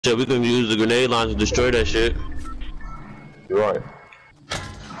Shit, we can use the grenade launcher to destroy that shit. You're right.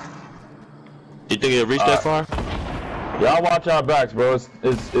 You think it'll reach that far? Y'all watch our backs, bro.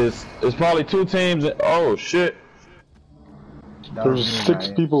 It's probably two teams. Oh shit. There's 6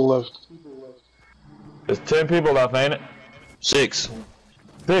 people left. There's 10 people left, ain't it? 6.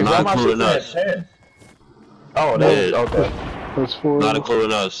 6. Not including us. 10. Oh, that's okay. There's 4. Not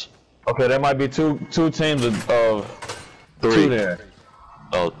including us. Okay, there might be two teams of 3 2 there.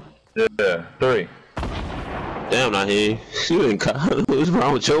 Oh. Yeah, 3. Damn, not here. You ain't caught. What's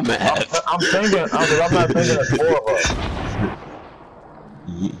wrong with your math? I'm thinking, I'm not thinking of 4 of us.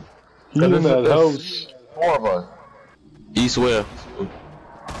 He's in that house. 4 of us. East where?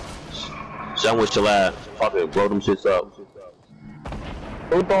 Shout with your lab. Fuck it, blow them shits up.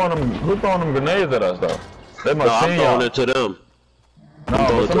 Who throwing them grenades at us though? They must I'm see throwing y'all. it to them. No,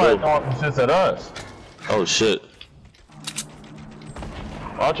 but somebody throwing some shits at us. Oh shit.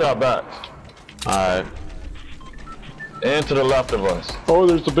 Watch our backs. Alright. And to the left of us. Oh,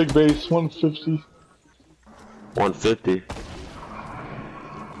 there's a big base. 150. 150.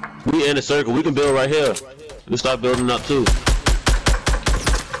 We in a circle. We can build right here. We start building up too.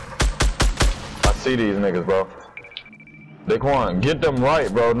 I see these niggas, bro. Daquan, get them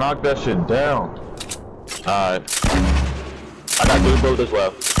right, bro. Knock that shit down. Alright. I got 3 bullets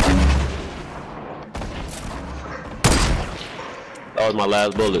left. That was my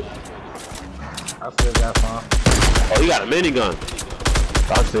last bullet. I still got some. Oh, he got a minigun.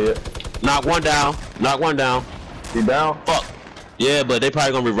 I see it. Knock one down. Knock one down. He down? Fuck. Yeah, but they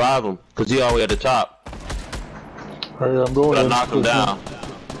probably gonna revive him. Cause he all the way at the top. Alright, I'm going But I in. knocked him down.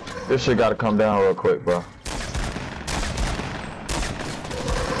 This shit gotta come down real quick, bro.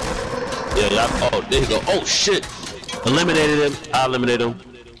 Yeah, y'all. Oh, there you go. Oh shit. Eliminated him. I eliminated him.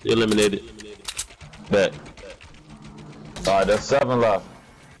 He eliminated. Bet. Alright, there's 7 left.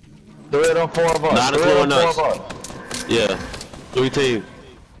 3 of them, 4 of us. Not 3 of them, including 4 us. of us. Yeah. 3 teams.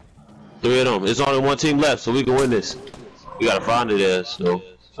 3 of them. It's only 1 team left, so we can win this. We gotta find it there, so.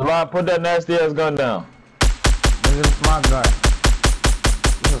 Shalon, put that nasty ass gun down. Nigga, it's my gun.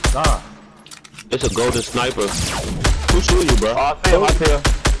 It's a star. It's a golden sniper. Who shooting you, bro? Oh, I see him, I see him.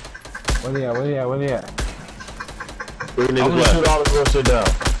 Where he at? Where he at? Where he at? 3 I'm niggas gonna shoot left. all this real shit down.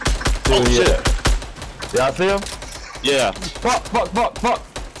 See Oh where he shit. at. Yeah, I see him? Yeah. Fuck, fuck, fuck, fuck.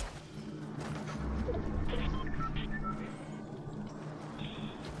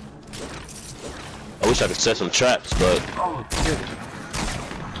 I wish I could set some traps, but Oh shit.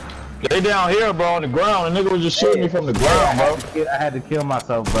 They down here, bro, on the ground. The nigga was just shooting me from the ground, bro. I had to kill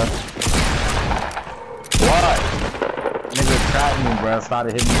myself, bro. Why? Nigga trapped me, bro.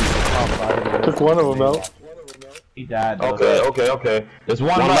 Started hitting me with the pump. Took one of them out. He died, though. Okay. There's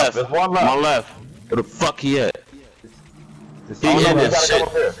one left. There's one left. One left. Where the fuck he at? It's He all in over. You this gotta come shit.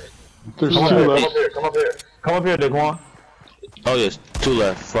 up here. There's Come up 2 here, come left. up here, come up here. Come up here, Daquan. Oh yes, 2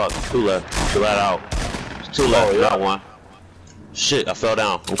 left. Fuck, 2 left. Flat out. 2 left, Oh, yeah. not 1. Shit, I fell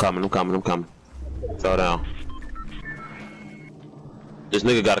down. I'm coming. Fell down. This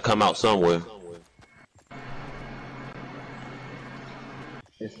nigga gotta come out somewhere.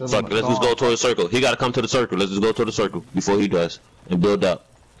 It's still Fuck, in the let's just car. go to the circle. He gotta come to the circle. Let's just go to the circle before he does. And build up.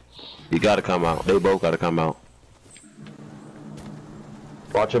 He gotta come out. They both gotta come out.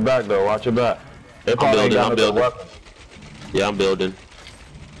 Watch your back, though. Watch your back. They probably ain't got I'm no building. weapons. Yeah, I'm building.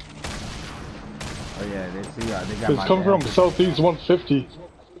 Oh yeah, they see y'all. They got It's my coming damn- from southeast 150.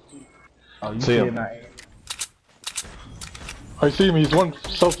 Oh, you See see him. it now? I see him. He's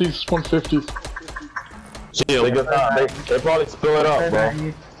southeast 150. See They, him. get down. They probably spill it up, bro.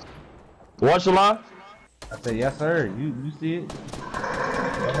 What, Shalon? I said, yes, sir. You see it?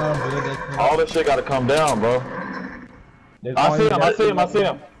 Come on, build that thing. All this shit gotta come down, bro. They're I going see in him, I see him, I see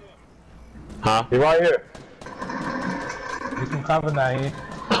him. Huh? He right here. Get some cover down here.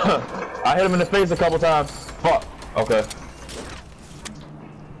 I hit him in the face a couple times. Fuck. Okay.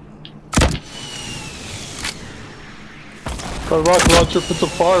 Got a rocket launcher. Put some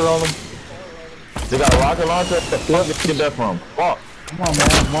fire on him. They got a rocket launcher? Where the fuck did you get that from? Fuck. Come on, man.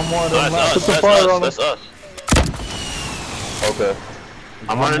 One more of them That's left. us. some That's fire us. on That's us. Okay.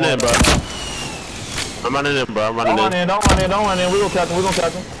 I'm running in, bro. I'm running in, bro. I'm running Don't run in. in, don't run in, don't run in. We gonna catch him, we gonna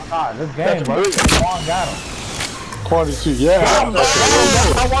catch him. Ah, this game, bro. One got him. Quantity 2. Yeah. That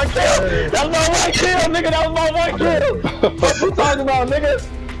was my one kill! That was my one kill, nigga! That was my one kill! What you talking about, nigga?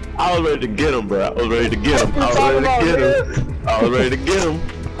 I was ready to get him, bro. I was ready to get him. I was What you ready to talking get him. I was ready to get him.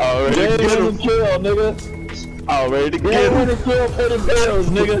 I was ready to get him. Kill, nigga. I was ready to get Game him. winning kill for the bills,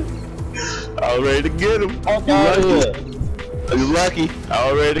 nigga. I was ready to get him. Fuck You out of lucky. here. You lucky.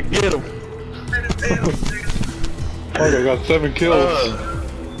 I was ready to get him. Okay, I got 7 kills.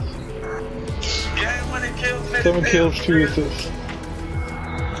 7 kills, 2 assists.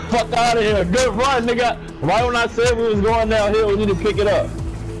 Fuck out of here. Good run, nigga. Right when I said we was going downhill, we need to pick it up.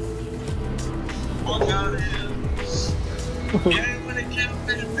 Fuck out of here. You ain't wanna kill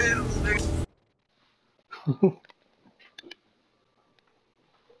me in bills, nigga.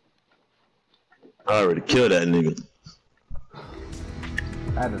 I already killed that nigga. I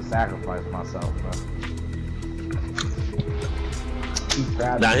had to sacrifice myself, bro.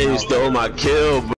 Now he stole my kill, bro.